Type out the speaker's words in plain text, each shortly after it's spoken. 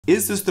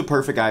Is this the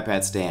perfect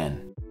iPad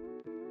stand?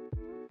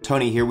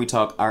 Tony here, we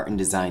talk art and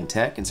design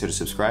tech. Consider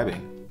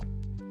subscribing.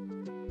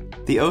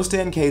 The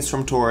Ostand case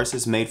from TORRAS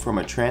is made from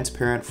a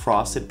transparent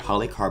frosted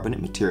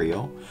polycarbonate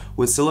material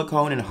with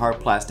silicone and hard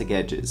plastic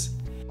edges.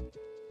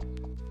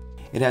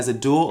 It has a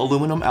dual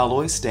aluminum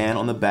alloy stand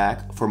on the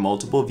back for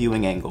multiple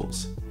viewing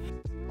angles.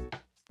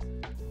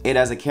 It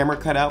has a camera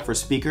cutout for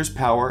speakers,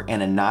 power,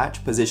 and a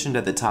notch positioned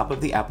at the top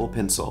of the Apple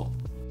Pencil.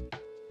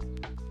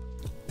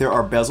 There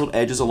are bezeled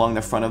edges along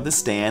the front of the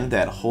stand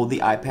that hold the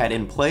iPad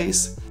in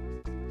place,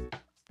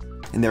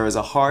 and there is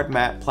a hard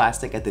matte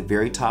plastic at the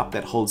very top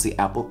that holds the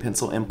Apple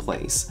Pencil in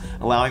place,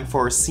 allowing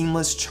for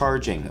seamless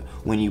charging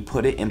when you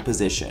put it in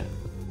position.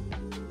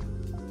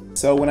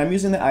 So when I'm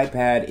using the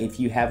iPad, if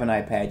you have an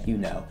iPad, you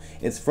know,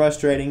 it's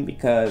frustrating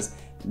because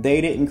they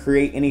didn't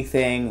create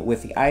anything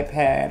with the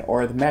iPad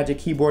or the Magic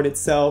Keyboard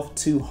itself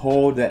to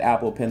hold that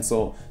Apple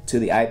Pencil to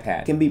the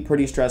iPad. It can be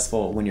pretty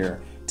stressful when you're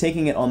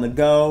taking it on the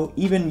go,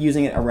 even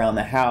using it around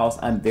the house.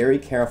 I'm very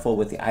careful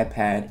with the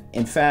iPad.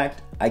 In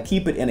fact, I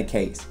keep it in a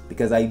case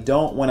because I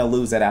don't want to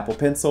lose that Apple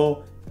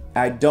Pencil.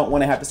 I don't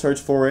want to have to search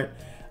for it.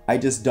 I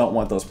just don't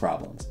want those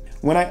problems.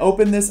 When I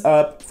opened this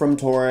up from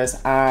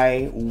TORRAS,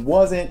 I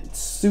wasn't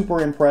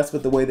super impressed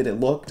with the way that it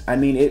looked. I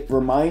mean, it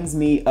reminds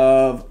me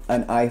of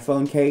an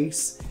iPhone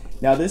case.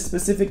 Now, this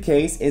specific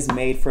case is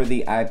made for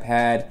the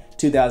iPad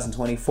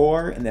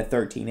 2024 and the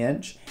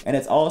 13-inch, and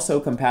it's also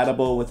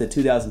compatible with the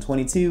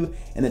 2022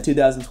 and the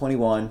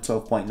 2021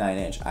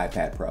 12.9-inch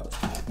iPad Pros.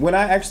 When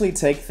I actually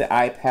take the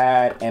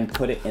iPad and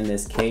put it in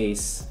this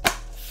case,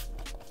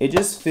 it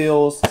just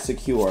feels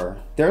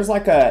secure. There's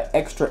like an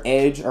extra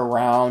edge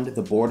around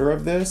the border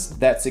of this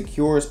that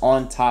secures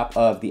on top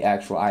of the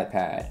actual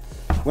iPad.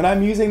 When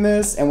I'm using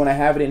this and when I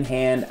have it in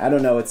hand, I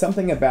don't know, it's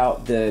something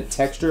about the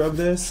texture of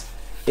this.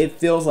 It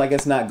feels like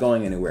it's not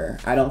going anywhere.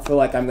 I don't feel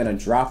like I'm gonna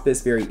drop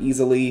this very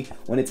easily.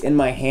 When it's in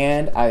my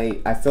hand,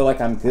 I feel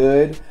like I'm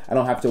good. I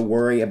don't have to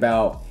worry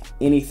about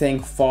anything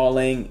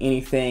falling,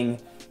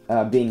 anything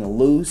being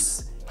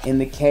loose in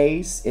the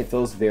case. It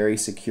feels very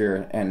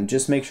secure, and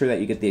just make sure that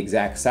you get the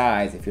exact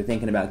size if you're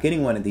thinking about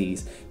getting one of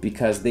these,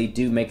 because they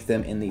do make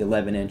them in the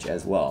 11-inch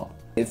as well.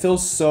 It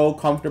feels so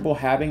comfortable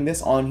having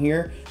this on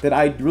here that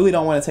I really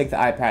don't want to take the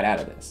iPad out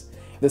of this.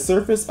 The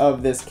surface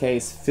of this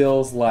case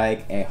feels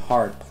like a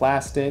hard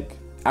plastic.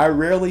 I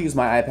rarely use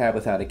my iPad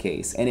without a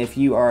case, and if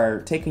you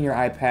are taking your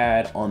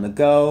iPad on the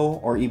go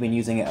or even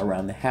using it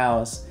around the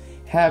house,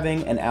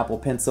 having an Apple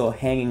Pencil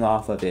hanging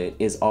off of it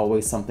is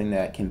always something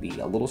that can be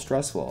a little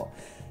stressful.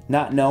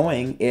 Not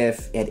knowing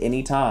if at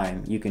any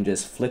time you can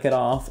just flick it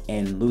off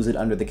and lose it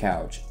under the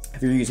couch.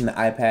 If you're using the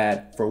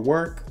iPad for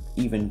work,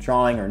 even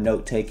drawing or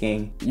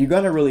note-taking, you're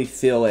gonna really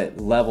feel it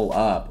level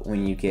up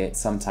when you get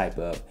some type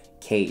of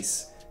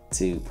case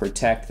to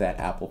protect that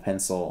Apple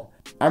Pencil.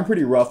 I'm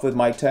pretty rough with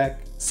my tech,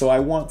 so I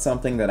want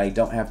something that I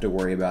don't have to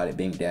worry about it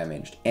being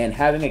damaged. And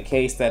having a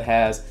case that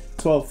has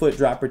 12-foot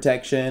drop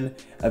protection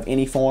of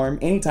any form,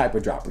 any type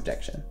of drop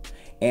protection,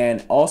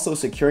 and also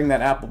securing that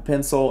Apple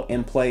Pencil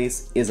in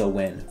place is a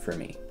win for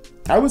me.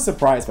 I was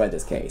surprised by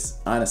this case,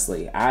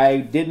 honestly. I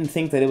didn't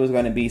think that it was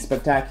going to be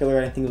spectacular.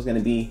 I didn't think it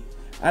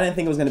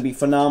was going to be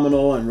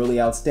phenomenal and really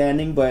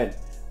outstanding, but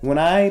when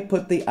I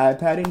put the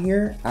iPad in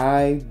here,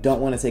 I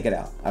don't want to take it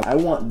out. I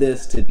want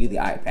this to be the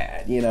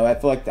iPad. You know, I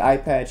feel like the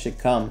iPad should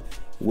come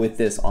with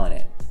this on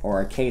it,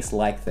 or a case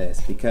like this,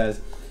 because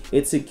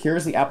it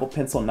secures the Apple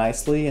Pencil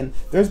nicely. And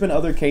there's been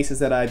other cases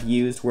that I've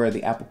used where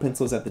the Apple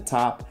Pencil is at the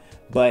top,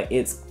 but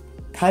it's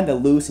kind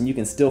of loose and you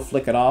can still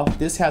flick it off.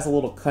 This has a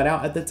little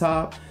cutout at the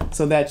top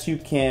so that you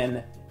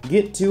can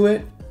get to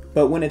it,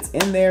 but when it's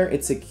in there,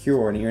 it's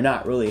secured and you're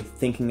not really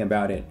thinking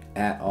about it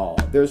at all.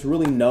 There's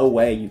really no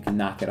way you can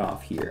knock it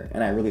off here,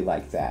 and I really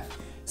like that.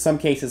 Some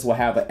cases will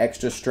have an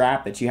extra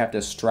strap that you have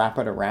to strap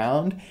it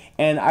around,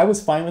 and I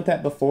was fine with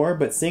that before,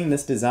 but seeing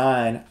this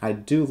design, I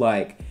do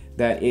like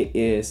that it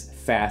is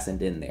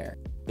fastened in there.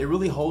 It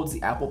really holds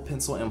the Apple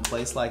Pencil in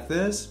place like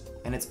this,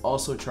 and it's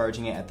also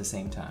charging it at the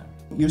same time.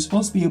 You're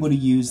supposed to be able to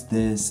use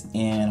this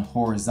in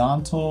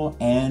horizontal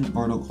and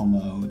vertical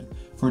mode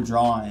for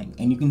drawing,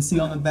 and you can see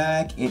on the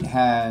back it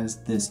has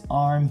this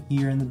arm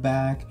here in the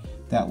back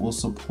that will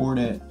support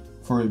it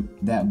for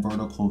that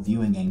vertical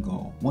viewing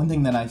angle. One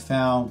thing that I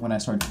found when I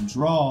started to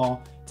draw,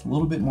 it's a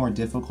little bit more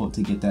difficult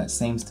to get that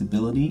same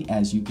stability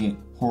as you get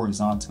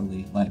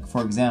horizontally. Like,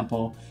 for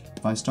example,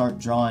 if I start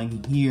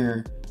drawing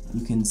here,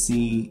 you can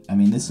see, I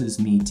mean, this is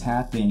me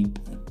tapping,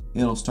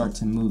 it'll start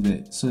to move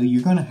it. So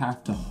you're gonna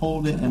have to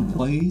hold it in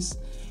place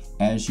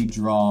as you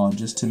draw,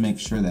 just to make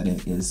sure that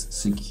it is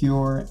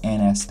secure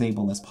and as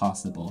stable as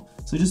possible.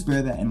 So just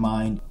bear that in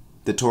mind.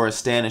 The TORRAS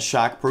stand is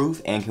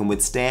shockproof and can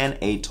withstand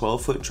a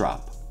 12-foot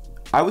drop.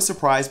 I was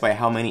surprised by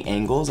how many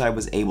angles I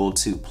was able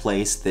to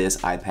place this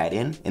iPad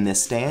in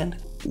this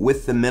stand.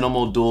 With the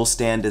minimal dual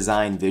stand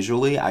design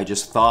visually, I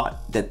just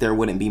thought that there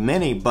wouldn't be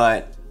many,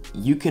 but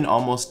you can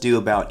almost do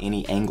about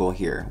any angle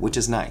here, which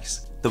is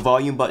nice. The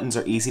volume buttons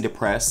are easy to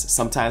press.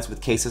 Sometimes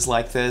with cases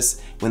like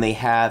this, when they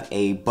have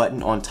a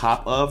button on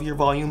top of your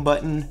volume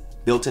button,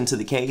 built into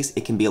the case,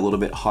 it can be a little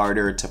bit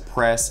harder to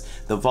press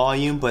the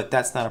volume, but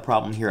that's not a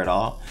problem here at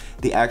all.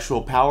 The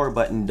actual power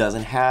button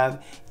doesn't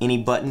have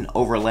any button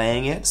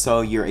overlaying it,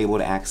 so you're able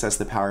to access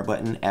the power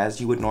button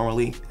as you would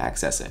normally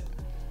access it.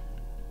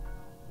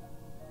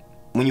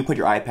 When you put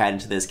your iPad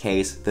into this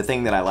case, the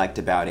thing that I liked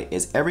about it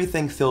is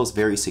everything feels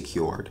very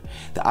secured.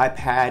 The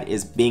iPad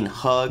is being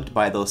hugged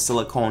by those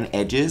silicone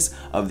edges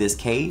of this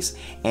case,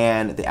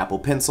 and the Apple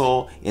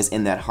Pencil is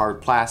in that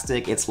hard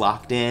plastic. It's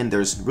locked in.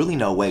 There's really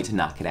no way to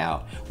knock it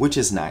out, which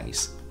is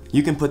nice.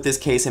 You can put this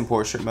case in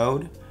portrait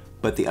mode,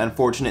 but the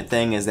unfortunate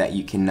thing is that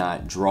you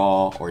cannot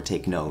draw or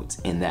take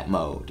notes in that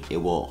mode. It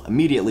will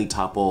immediately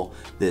topple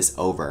this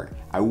over.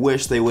 I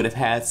wish they would have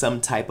had some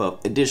type of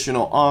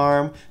additional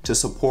arm to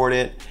support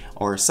it,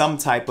 or some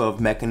type of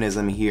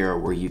mechanism here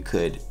where you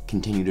could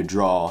continue to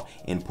draw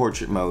in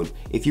portrait mode.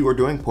 If you were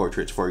doing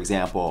portraits, for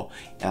example,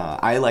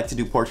 I like to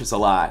do portraits a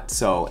lot,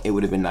 so it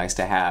would have been nice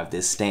to have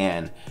this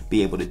stand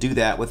be able to do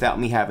that without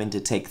me having to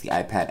take the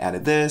iPad out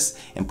of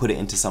this and put it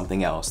into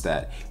something else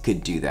that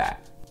could do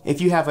that. If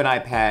you have an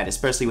iPad,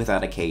 especially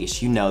without a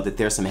case, you know that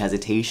there's some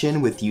hesitation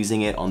with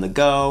using it on the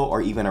go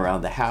or even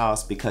around the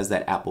house because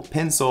that Apple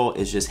Pencil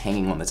is just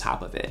hanging on the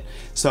top of it.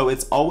 So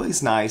it's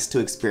always nice to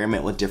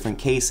experiment with different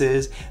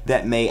cases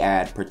that may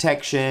add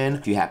protection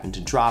if you happen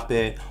to drop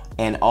it,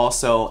 and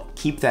also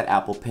keep that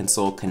Apple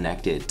Pencil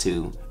connected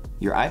to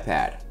your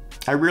iPad.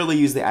 I rarely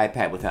use the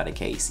iPad without a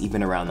case,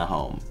 even around the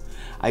home.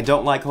 I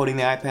don't like holding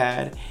the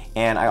iPad,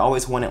 and I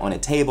always want it on a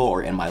table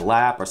or in my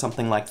lap or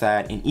something like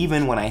that. And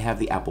even when I have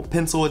the Apple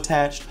Pencil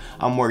attached,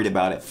 I'm worried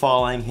about it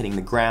falling, hitting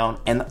the ground,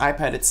 and the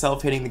iPad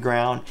itself hitting the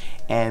ground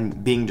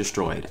and being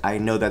destroyed. I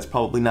know that's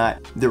probably not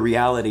the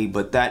reality,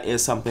 but that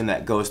is something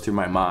that goes through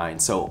my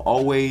mind. So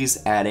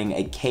always adding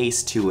a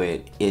case to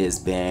it has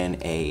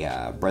been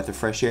a breath of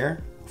fresh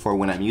air for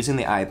when I'm using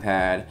the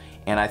iPad.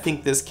 And I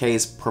think this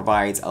case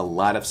provides a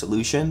lot of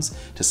solutions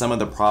to some of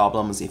the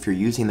problems if you're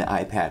using the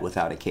iPad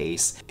without a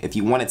case, if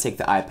you want to take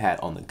the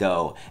iPad on the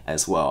go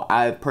as well.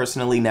 I've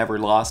personally never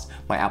lost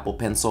my Apple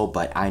Pencil,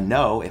 but I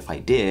know if I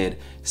did,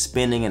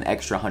 spending an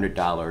extra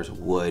 $100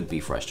 would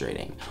be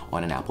frustrating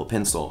on an Apple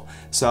Pencil.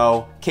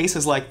 So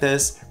cases like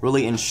this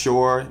really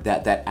ensure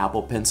that that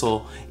Apple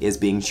Pencil is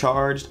being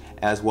charged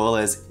as well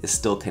as is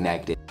still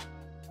connected.